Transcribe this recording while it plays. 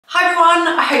Hi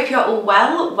everyone, I hope you're all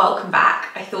well. Welcome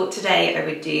back. I thought today I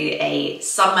would do a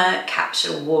summer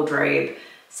capsule wardrobe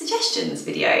suggestions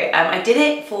video. I did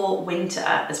it for winter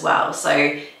as well, so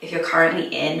if you're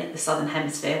currently in the Southern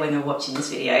Hemisphere when you're watching this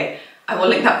video, I will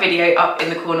link that video up in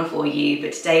the corner for you.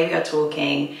 But today we are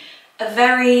talking a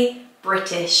very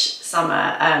British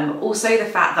summer. Also the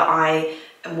fact that I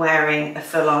am wearing a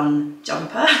full-on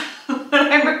jumper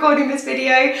when I'm recording this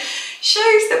video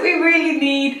shows that we really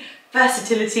need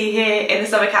versatility here in the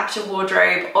summer capsule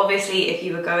wardrobe. Obviously, if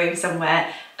you were going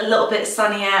somewhere a little bit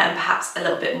sunnier and perhaps a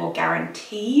little bit more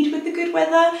guaranteed with the good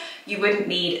weather, you wouldn't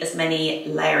need as many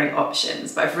layering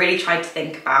options. But I've really tried to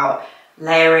think about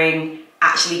layering,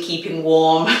 actually keeping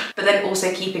warm, but then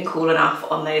also keeping cool enough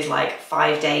on those like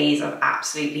 5 days of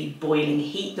absolutely boiling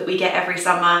heat that we get every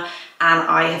summer. And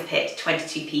I have picked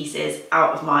 22 pieces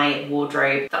out of my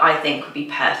wardrobe that I think would be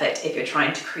perfect if you're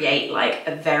trying to create like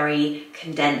a very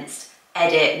condensed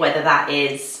edit, whether that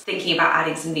is thinking about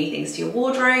adding some new things to your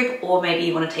wardrobe, or maybe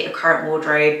you want to take your current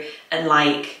wardrobe and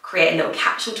like create a little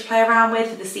capsule to play around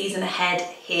with for the season ahead.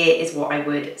 Here is what I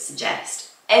would suggest.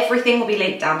 Everything will be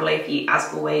linked down below for you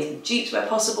as always, with dupes where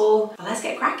possible. But let's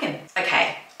get cracking.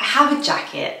 Okay, I have a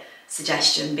jacket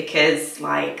suggestion because,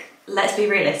 like, let's be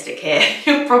realistic here.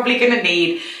 You're probably gonna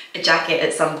need a jacket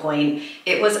at some point.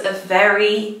 It was a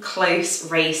very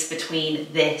close race between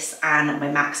this and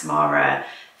my Max Mara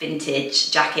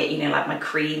vintage jacket, you know, like my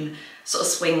cream sort of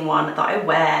swing one that I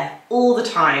wear all the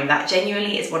time. That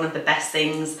genuinely is one of the best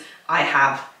things I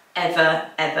have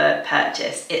ever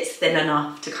purchased. It's thin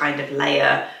enough to kind of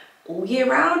layer all year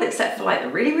round, except for like the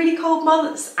really cold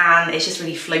months, and it's just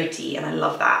really floaty and I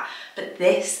love that. But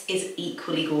this is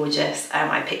equally gorgeous.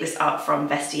 I picked this up from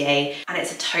Vestiaire and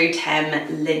it's a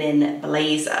totem linen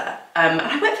blazer. And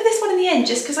I went for this one in the end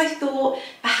just because I thought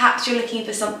perhaps you're looking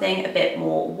for something a bit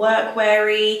more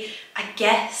workweary. I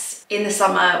guess in the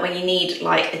summer when you need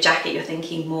like a jacket, you're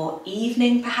thinking more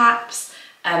evening perhaps.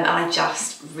 And I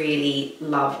just really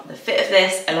love the fit of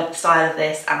this. I love the style of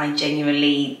this, and I can't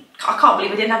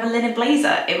believe I didn't have a linen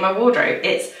blazer in my wardrobe.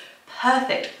 It's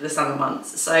perfect for the summer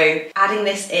months. So adding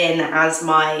this in as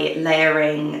my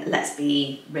layering, let's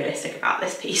be realistic about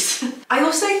this piece. I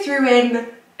also threw in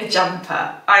a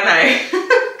jumper. I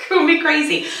know, call me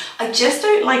crazy. I just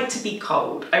don't like to be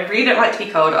cold. I really don't like to be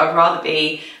cold. I'd rather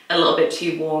be a little bit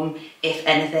too warm, if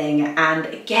anything. And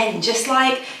again, just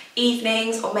like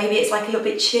evenings, or maybe it's like a little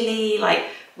bit chilly, like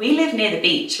we live near the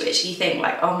beach, which you think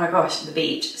like, oh my gosh, the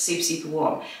beach, super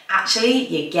warm. Actually,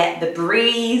 you get the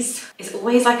breeze. It's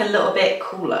always like a little bit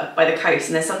cooler by the coast,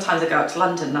 and then sometimes I go up to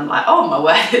London and I'm like, oh my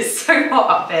word, it's so hot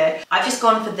up here. I've just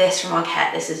gone for this from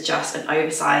Armani. This is just an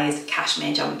oversized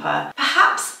cashmere jumper.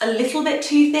 Perhaps a little bit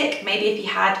too thick. Maybe if you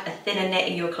had a thinner knit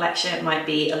in your collection, it might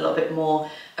be a little bit more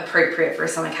appropriate for a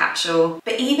summer capsule.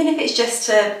 But even if it's just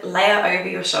to layer over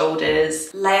your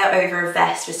shoulders, layer over a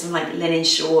vest with some like linen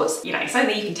shorts, you know,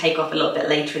 something you can take off a little bit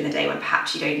later in the day when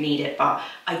perhaps you don't need it. But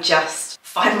I just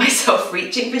find myself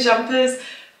reaching for jumpers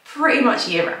pretty much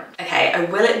year round. Okay, I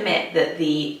will admit that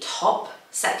the top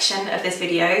section of this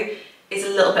video is a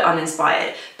little bit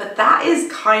uninspired, but that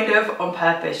is kind of on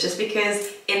purpose, just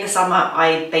because in the summer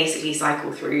I basically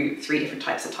cycle through 3 different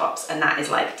types of tops, and that is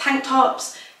like tank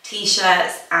tops,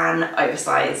 t-shirts and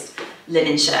oversized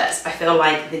linen shirts. I feel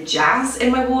like the jazz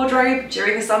in my wardrobe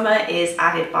during the summer is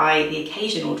added by the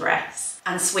occasional dress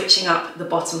and switching up the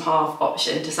bottom half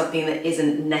option to something that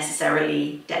isn't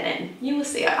necessarily denim. You will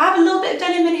see I have a little bit of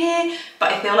denim in here,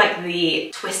 but I feel like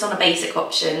the twist on the basic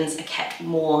options are kept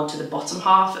more to the bottom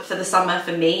half for the summer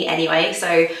for me anyway.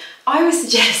 So I would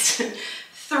suggest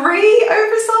 3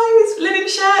 oversized linen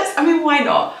shirts. I mean, why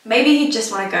not? Maybe you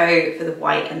just want to go for the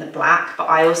white and the black, but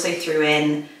I also threw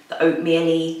in the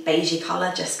oatmeal-y beigey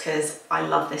colour just because I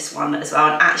love this one as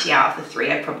well. And actually out of the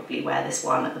 3, I probably wear this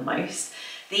one the most.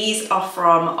 These are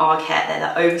from Armani. They're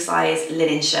the oversized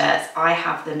linen shirts. I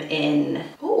have them in,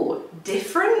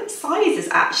 different sizes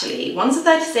actually. One's a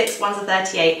 36, one's a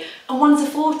 38, and one's a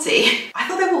 40. I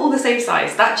thought they were all the same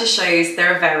size. That just shows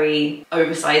they're a very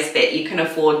oversized fit. You can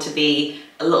afford to be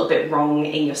a little bit wrong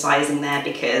in your sizing there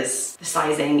because the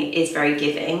sizing is very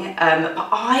giving. But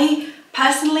I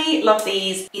personally love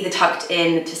these either tucked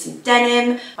in to some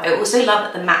denim. But I also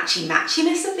love the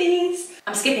matchiness of these.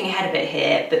 I'm skipping ahead a bit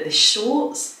here, but the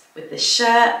shorts with the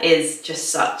shirt is just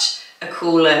such a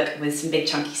cool look with some big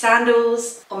chunky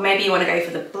sandals. Or maybe you want to go for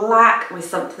the black with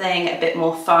something a bit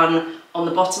more fun on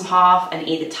the bottom half and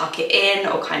either tuck it in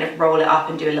or kind of roll it up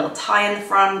and do a little tie in the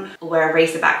front, or wear a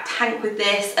racer back tank with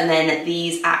this, and then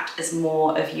these act as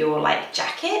more of your like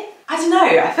jacket. I don't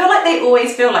know, I feel like they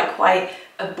always feel like quite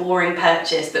a boring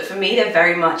purchase, but for me they're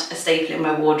very much a staple in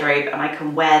my wardrobe and I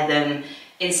can wear them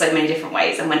in so many different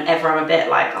ways. And whenever I'm a bit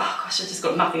like, oh gosh, I've just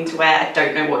got nothing to wear, I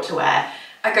don't know what to wear,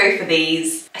 I go for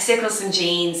these. I stick on some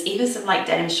jeans, even some like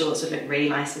denim shorts would look really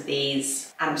nice with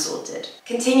these, and I'm sorted.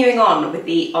 Continuing on with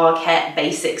the Arquette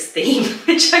Basics theme,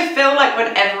 which I feel like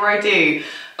whenever I do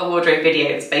a wardrobe video,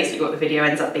 it's basically what the video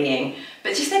ends up being, but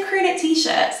just their crew neck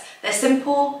t-shirts. They're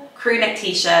simple crew neck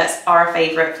t-shirts are a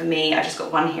favourite for me. I just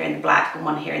got one here in the black and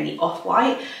one here in the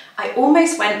off-white. I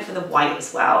almost went for the white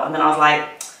as well, and then I was like,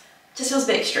 just feels a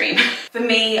bit extreme. For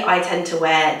me, I tend to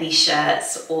wear these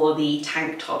shirts or the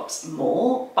tank tops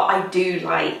more, but I do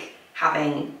like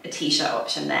having a t-shirt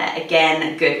option there.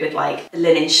 Again, good with like the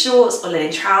linen shorts or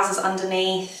linen trousers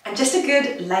underneath, and just a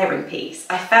good layering piece.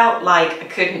 I felt like I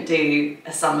couldn't do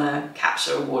a summer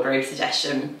capsule wardrobe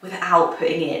suggestion without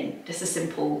putting in just a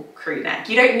simple crew neck.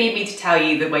 You don't need me to tell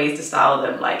you the ways to style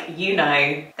them, like, you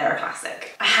know, they're a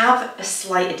classic. I have a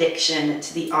slight addiction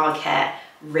to the Arquette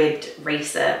ribbed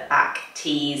racer back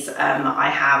tees. I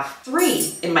have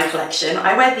 3 in my collection.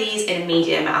 I wear these in a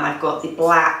medium, and I've got the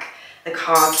black, the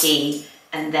khaki,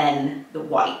 and then the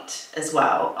white as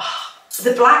well. Oh,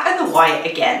 the black and the white,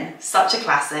 again, such a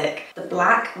classic. The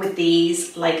black with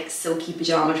these like silky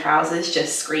pajama trousers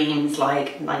just screams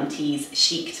like 90s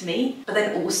chic to me. But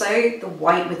then also the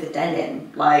white with the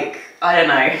denim, like, I don't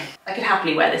know. I could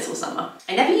happily wear this all summer.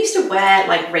 I never used to wear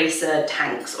like racer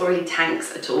tanks or really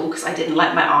tanks at all because I didn't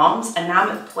like my arms, and now I'm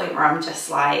at the point where I'm just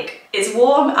like, it's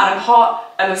warm and I'm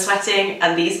hot and I'm sweating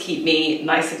and these keep me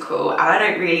nice and cool, and I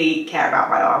don't really care about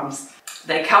my arms.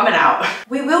 They're coming out.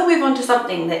 We will move on to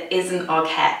something that isn't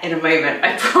Arquette in a moment,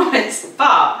 I promise,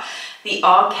 but the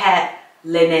Arquette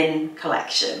linen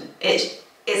collection. It's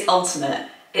ultimate.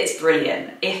 It's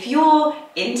brilliant. If you're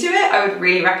into it, I would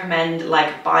really recommend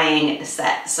like buying a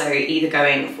set. So either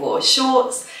going for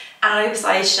shorts and an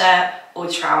oversized shirt, or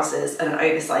trousers and an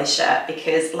oversized shirt,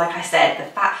 because like I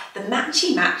said, the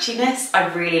matchiness,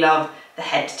 I really love the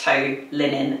head to toe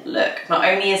linen look. Not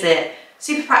only is it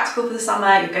super practical for the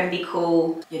summer, you're going to be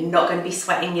cool, you're not going to be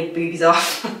sweating your boobies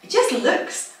off. It just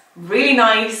looks really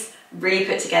nice, really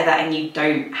put together, and you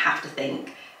don't have to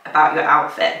think about your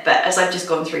outfit. But as I've just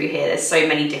gone through here, there's so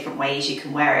many different ways you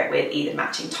can wear it, with either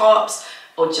matching tops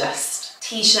or just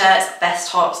t-shirts,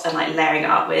 vest tops, and like layering it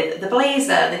up with the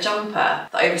blazer, the jumper,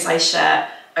 the oversized shirt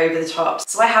over the top.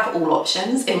 So I have all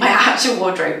options in my actual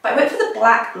wardrobe. But I went for the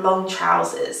black long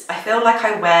trousers. I feel like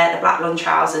I wear the black long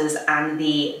trousers and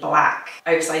the black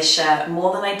oversized shirt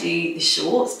more than I do the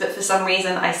shorts, but for some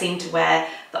reason I seem to wear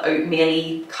the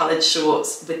oatmeal-y coloured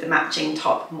shorts with the matching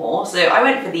top more. So I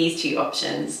went for these 2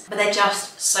 options, but they're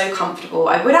just so comfortable.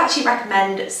 I would actually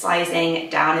recommend sizing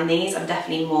down in these. I'm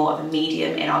definitely more of a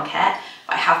medium in Arquette,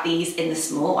 but I have these in the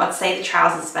small. I'd say the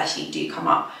trousers especially do come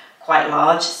up quite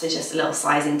large, so just a little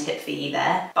sizing tip for you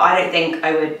there. But I don't think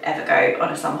I would ever go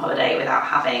on a summer holiday without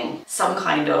having some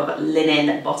kind of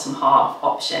linen bottom half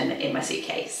option in my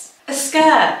suitcase. A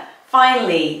skirt,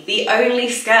 finally, the only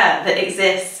skirt that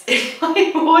exists in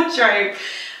my wardrobe.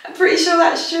 I'm pretty sure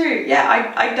that's true.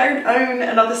 Yeah, I don't own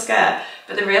another skirt,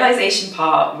 but the realization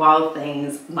part, Wild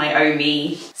Things, my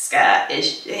Omi skirt,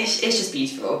 is just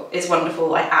beautiful. It's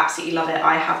wonderful. I absolutely love it.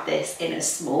 I have this in a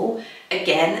small.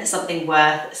 Again, something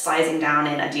worth sizing down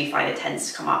in. I do find it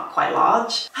tends to come up quite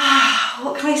large.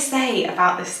 What can I say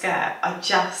about this skirt? I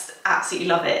just absolutely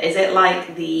love it. Is it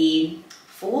like the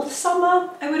 4th summer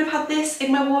I would have had this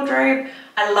in my wardrobe?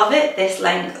 I love it. This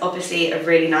length, obviously a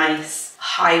really nice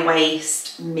high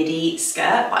waist midi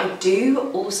skirt, but I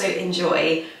do also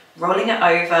enjoy rolling it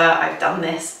over. I've done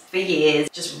this for years,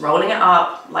 just rolling it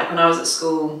up like when I was at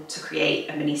school to create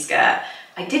a mini skirt.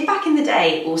 I did back in the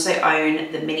day also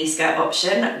own the mini skirt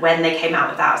option. When they came out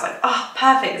with that, I was like, oh,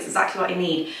 perfect, that's exactly what I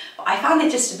need. But I found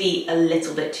it just to be a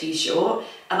little bit too short.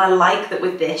 And I like that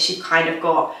with this, you've kind of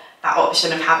got that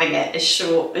option of having it as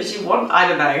short as you want. I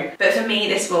don't know. But for me,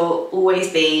 this will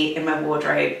always be in my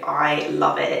wardrobe. I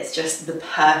love it. It's just the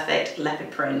perfect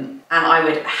leopard print. And I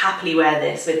would happily wear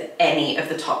this with any of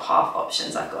the top half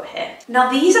options I've got here. Now,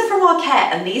 these are from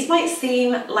Arquette, and these might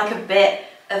seem like a bit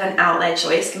of an out there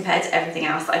choice compared to everything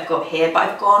else that I've got here, but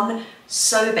I've gone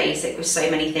so basic with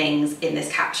so many things in this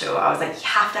capsule. I was like, you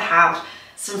have to have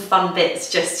some fun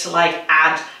bits just to like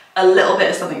add a little bit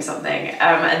of something.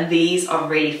 And these are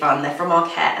really fun. They're from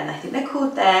Arquette, and I think they're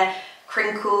called their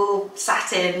crinkle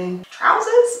satin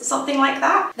trousers, something like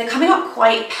that. They're coming up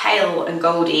quite pale and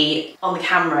goldy on the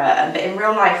camera, but in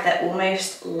real life they're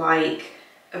almost like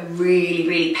a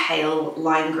really pale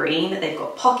lime green. They've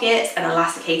got pockets, an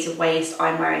elasticated waist.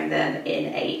 I'm wearing them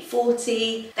in a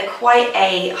 40. They're quite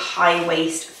a high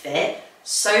waist fit,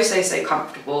 So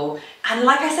comfortable. And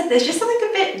like I said, there's just something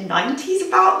a bit 90s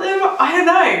about them. I don't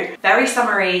know. Very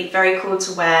summery, very cool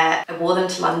to wear. I wore them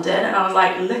to London and I was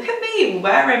like, look at me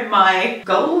wearing my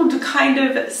gold kind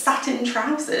of satin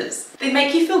trousers. They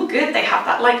make you feel good. They have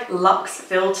that like luxe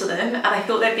feel to them. And I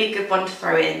thought they'd be a good one to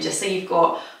throw in just so you've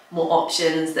got more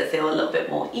options that feel a little bit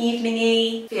more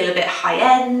evening-y, feel a bit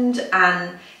high-end,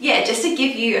 and yeah, just to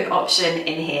give you an option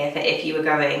in here for if you were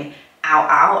going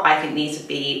out, I think these would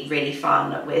be really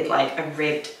fun with like a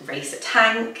ribbed racer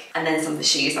tank, and then some of the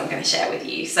shoes I'm going to share with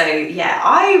you. So yeah,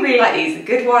 I really like these. A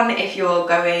good one if you're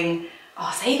going,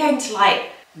 say you're going to like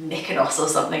Mykonos or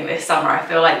something this summer. I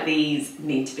feel like these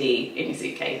need to be in your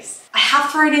suitcase. I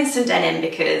have thrown in some denim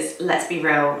because let's be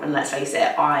real and let's face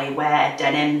it, I wear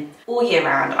denim all year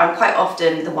round. I'm quite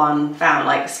often the one found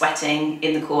like sweating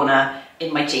in the corner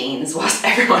in my jeans whilst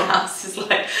everyone else is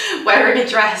like wearing a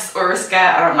dress or a skirt,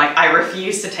 and I'm like, I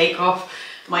refuse to take off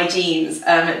my jeans.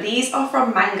 These are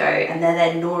from Mango and they're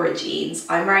their Nora jeans.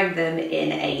 I'm wearing them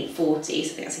in a 40,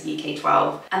 so I think that's a UK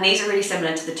 12. And these are really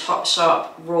similar to the Topshop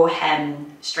raw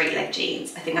hem straight leg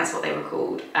jeans. I think that's what they were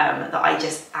called, that I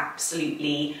just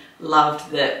absolutely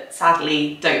loved, that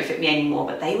sadly don't fit me anymore,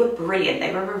 but they were brilliant.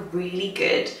 They were a really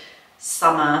good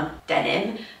summer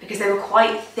denim because they were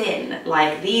quite thin.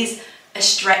 Like these are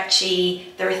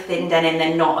stretchy, they're a thin denim,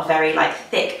 they're not a very like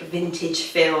thick vintage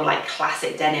feel like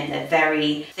classic denim. They're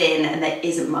very thin and there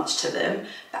isn't much to them,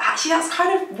 but actually that's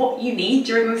kind of what you need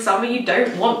during the summer. You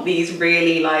don't want these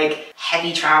really like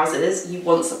heavy trousers, you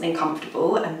want something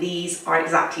comfortable, and these are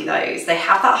exactly those. They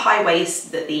have that high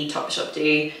waist that the Topshop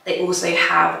do. They also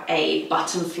have a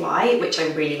button fly, which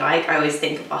I really like. I always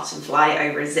think a button fly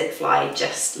over a zip fly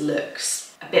just looks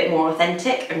a bit more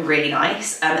authentic and really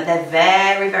nice. They're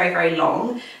very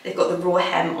long. They've got the raw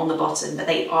hem on the bottom, but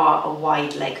they are a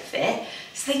wide leg fit.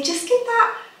 So they just give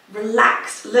that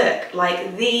relaxed look,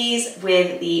 like these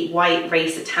with the white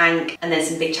racer tank and then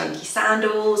some big chunky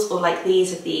sandals, or like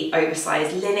these with the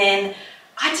oversized linen.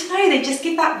 I don't know, they just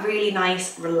give that really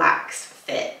nice relaxed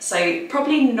fit. So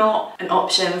probably not an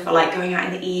option for like going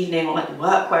out in the evening or like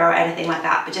workwear or anything like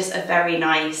that, but just a very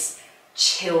nice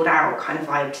chilled out kind of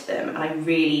vibe to them, and I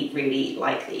really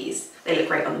like these. They look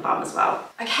great on the bum as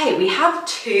well. Okay, we have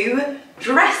two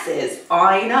dresses.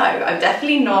 I know, I'm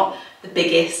definitely not the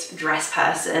biggest dress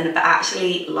person, but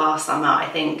actually last summer I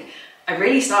think I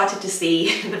really started to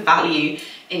see the value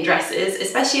in dresses,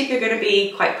 especially if you're going to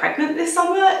be quite pregnant this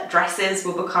summer. Dresses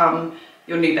will become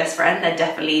your new best friend. They're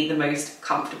definitely the most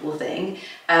comfortable thing.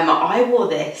 I wore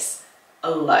this a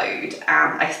load,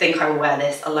 and I think I will wear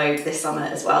this a load this summer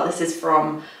as well. This is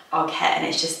from Armani and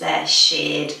it's just their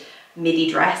sheared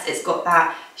midi dress. It's got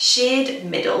that sheared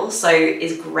middle, so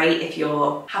is great if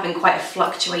you're having quite a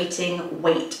fluctuating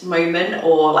weight moment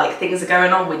or like things are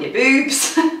going on with your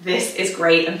boobs. This is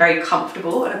great and very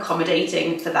comfortable and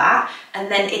accommodating for that. And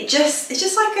then it's just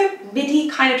like a midi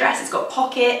kind of dress. It's got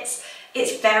pockets.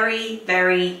 It's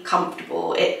very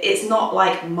comfortable. It's not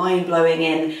like mind-blowing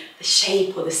in the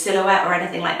shape or the silhouette or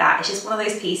anything like that. It's just one of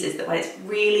those pieces that when it's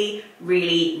really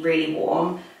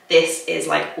warm, this is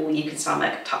like all you can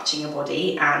stomach touching your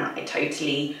body, and I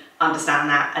totally understand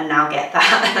that and now get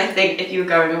that. And I think if you were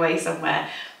going away somewhere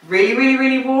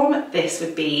really warm, this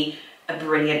would be a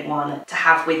brilliant one to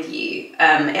have with you.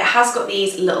 It has got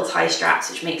these little tie straps,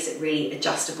 which makes it really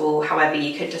adjustable. However,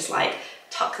 you could just like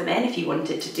tuck them in if you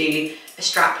wanted to do a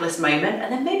strapless moment,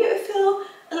 and then maybe it would feel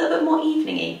a little bit more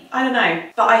evening-y. I don't know.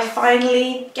 But I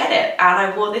finally get it, and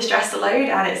I wore this dress a load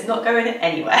and it's not going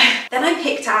anywhere. Then I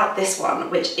picked out this one,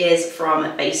 which is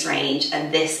from Base Range,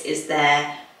 and this is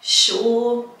their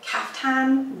shawl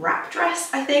caftan wrap dress,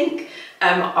 I think.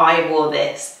 I wore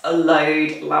this a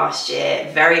load last year,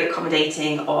 very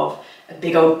accommodating of a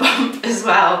big old bump as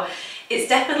well. It's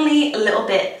definitely a little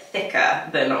bit thicker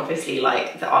than obviously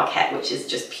like the Armani, which is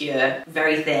just pure,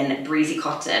 very thin, breezy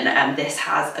cotton. And this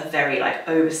has a very like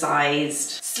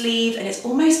oversized sleeve, and it's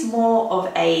almost more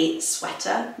of a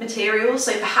sweater material.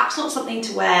 So perhaps not something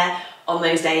to wear on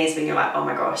those days when you're like, oh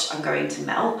my gosh, I'm going to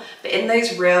melt. But in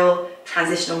those real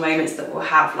transitional moments that we'll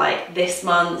have like this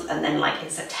month and then like in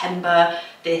September,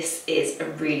 this is a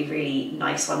really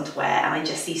nice one to wear. And I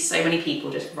just see so many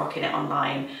people just rocking it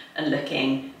online and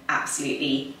looking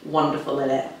absolutely wonderful in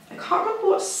it. I can't remember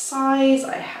what size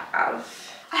I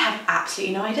have. I have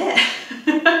absolutely no idea.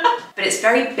 But it's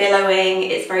very billowing,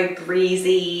 it's very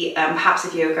breezy. Perhaps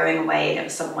if you were going away and it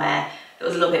was somewhere that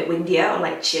was a little bit windier or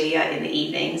like chillier in the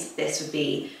evenings, this would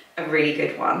be a really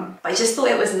good one. But I just thought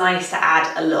it was nice to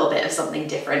add a little bit of something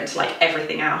different to like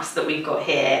everything else that we've got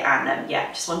here. And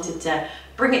yeah, just wanted to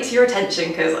bring it to your attention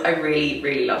because I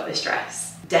really love this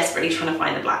dress. desperately trying to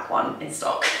find a black one in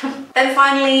stock. Then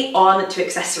finally on to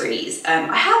accessories.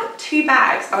 I have 2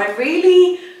 bags and I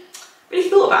really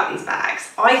thought about these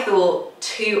bags. I thought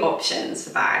 2 options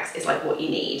for bags is like what you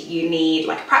need. You need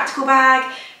like a practical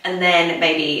bag and then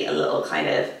maybe a little kind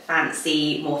of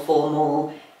fancy, more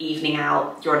formal, evening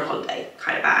out, you're on holiday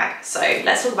kind of bag. So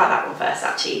let's talk about that one first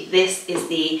actually. This is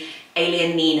the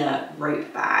Alien Nina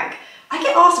rope bag. I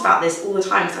get asked about this all the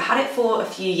time because I've had it for a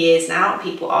few years now.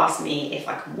 People ask me if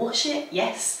I can wash it.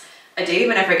 Yes, I do.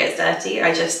 Whenever it gets dirty,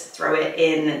 I just throw it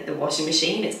in the washing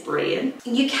machine. It's brilliant.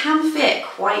 You can fit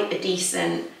quite a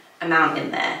decent amount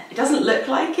in there. It doesn't look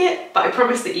like it, but I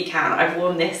promise that you can. I've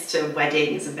worn this to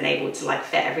weddings and been able to like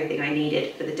fit everything I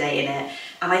needed for the day in it.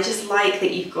 And I just like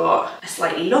that you've got a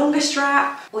slightly longer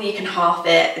strap, or you can half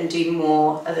it and do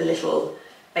more of a little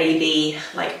baby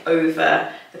like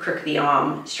over the crook of the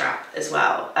arm strap as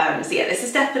well. So yeah, this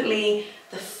is definitely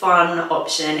the fun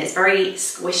option. It's very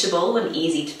squishable and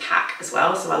easy to pack as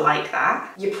well, so I like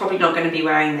that. You're probably not going to be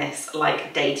wearing this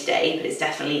like day to day, but it's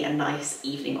definitely a nice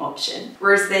evening option.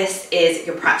 Whereas this is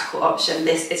your practical option.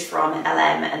 This is from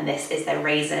LM and this is their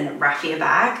Raisin Raffia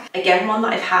bag. Again, one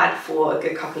that I've had for a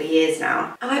good couple of years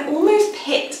now. And I almost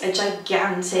picked a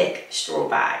gigantic straw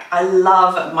bag. I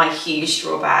love my huge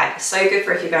straw bag. So good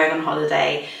for if you're going on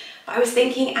holiday. I was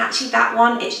thinking actually that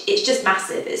one, it's just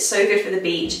massive. It's so good for the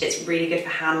beach. It's really good for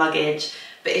hand luggage.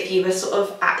 But if you were sort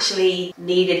of actually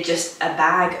needed just a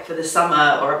bag for the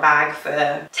summer or a bag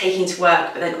for taking to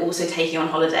work, but then also taking on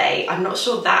holiday, I'm not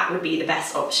sure that would be the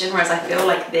best option. Whereas I feel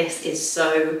like this is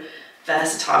so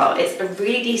versatile. It's a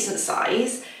really decent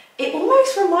size. It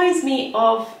almost reminds me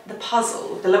of the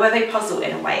puzzle, the Loewe puzzle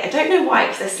in a way. I don't know why,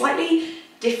 because they're slightly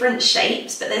different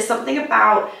shapes, but there's something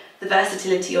about the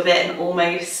versatility of it and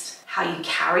almost how you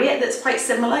carry it that's quite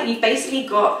similar. You've basically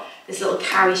got this little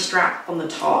carry strap on the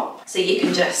top, so you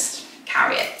can just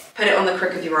carry it, put it on the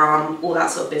crook of your arm, all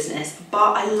that sort of business.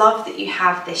 But I love that you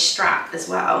have this strap as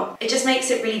well. It just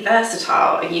makes it really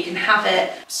versatile, and you can have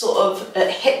it sort of at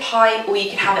hip height, or you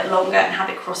can have it longer and have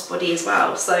it crossbody as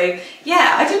well. So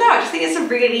yeah, I don't know, I just think it's a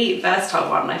really versatile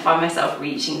one. I find myself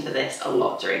reaching for this a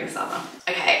lot during the summer.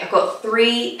 Okay, I've got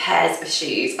 3 pairs of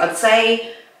shoes. I'd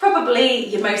say probably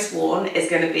your most worn is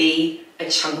going to be a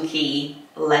chunky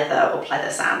leather or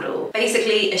pleather sandal.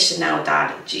 Basically a Chanel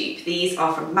Dad dupe. These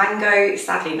are from Mango,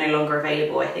 sadly no longer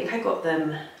available. I think I got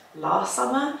them last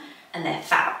summer and they're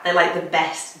fab. They're like the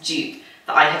best dupe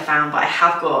that I have found, but I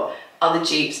have got other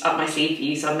dupes up my sleeve for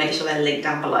you, so I'll make sure they're linked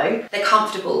down below. They're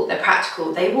comfortable, they're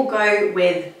practical, they will go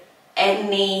with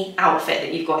any outfit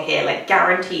that you've got here, like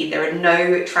guaranteed. There are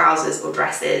no trousers or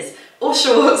dresses or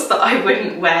shorts that I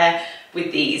wouldn't wear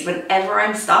with these. Whenever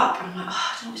I'm stuck, I'm like,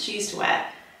 oh, I don't know what shoes to wear.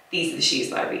 These are the shoes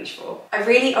that I reach for. I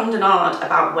really ummed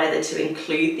about whether to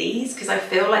include these because I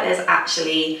feel like there's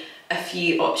actually a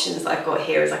few options that I've got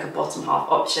here as like a bottom half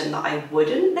option that I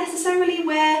wouldn't necessarily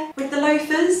wear with the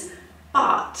loafers,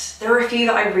 but there are a few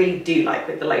that I really do like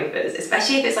with the loafers,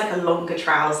 especially if it's like a longer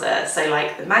trouser. So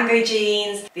like the Mango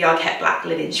jeans, the Arquette black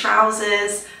linen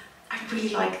trousers. I really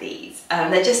like these.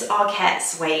 They're just Arquette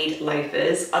suede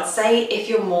loafers. I'd say if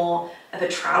you're more of a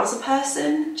trouser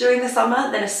person during the summer,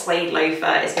 then a suede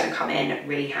loafer is going to come in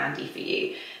really handy for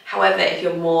you. However, if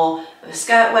you're more of a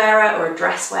skirt wearer or a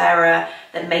dress wearer,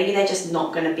 then maybe they're just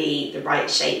not going to be the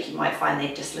right shape. You might find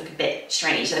they just look a bit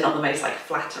strange. They're not the most like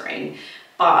flattering.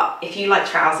 But if you like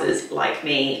trousers like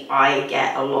me, I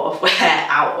get a lot of wear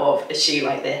out of a shoe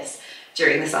like this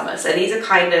during the summer. So these are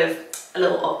kind of a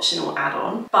little optional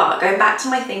add-on. But going back to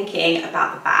my thinking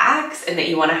about the bags and that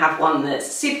you want to have one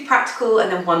that's super practical and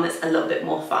then one that's a little bit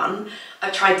more fun,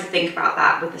 I've tried to think about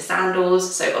that with the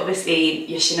sandals. So obviously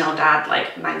your Chanel Dad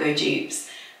like Mango dupes,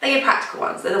 they're your practical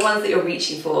ones. They're the ones that you're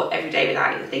reaching for every day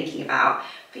without even thinking about.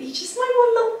 But you just might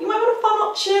want a fun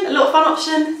option. A little fun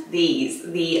option, these,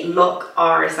 the Lock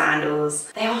Aura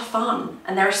sandals. They are fun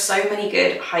and there are so many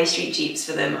good high street dupes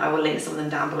for them. I will link some of them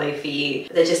down below for you.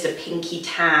 They're just a pinky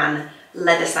tan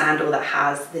leather sandal that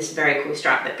has this very cool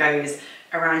strap that goes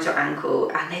around your ankle,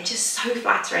 and they're just so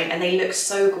flattering and they look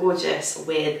so gorgeous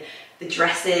with the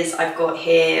dresses I've got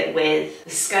here, with the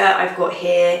skirt I've got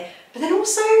here, but then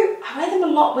also I wear them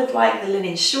a lot with like the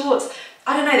linen shorts.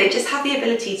 I don't know, they just have the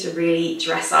ability to really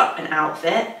dress up an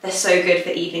outfit. They're so good for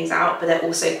evenings out, but they're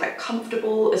also quite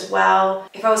comfortable as well.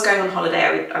 If I was going on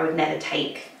holiday, I would never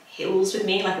take heels with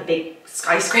me, like a big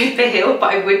skyscraper heel,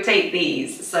 but I would take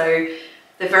these. So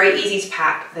they're very easy to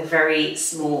pack, they're very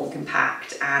small and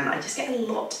compact, and I just get a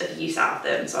lot of use out of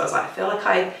them. So I was like, I feel like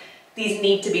I these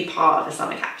need to be part of a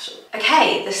summer capsule.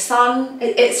 Okay, the sun,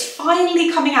 it's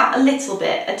finally coming out a little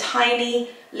bit, a tiny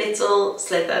little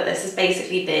slither. This has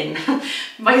basically been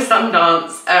my sun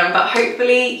dance, but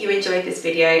hopefully you enjoyed this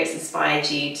video. It's inspired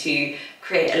you to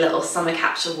create a little summer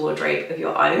capsule wardrobe of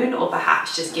your own, or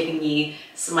perhaps just giving you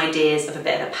some ideas of a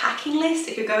bit of a packing list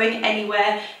if you're going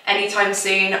anywhere anytime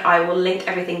soon. I will link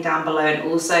everything down below and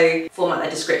also format the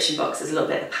description box as a little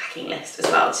bit of a packing list as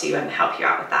well to help you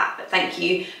out with that. But thank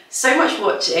you so much for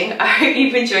watching. I hope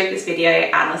you've enjoyed this video,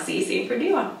 and I'll see you soon for a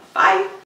new one. Bye!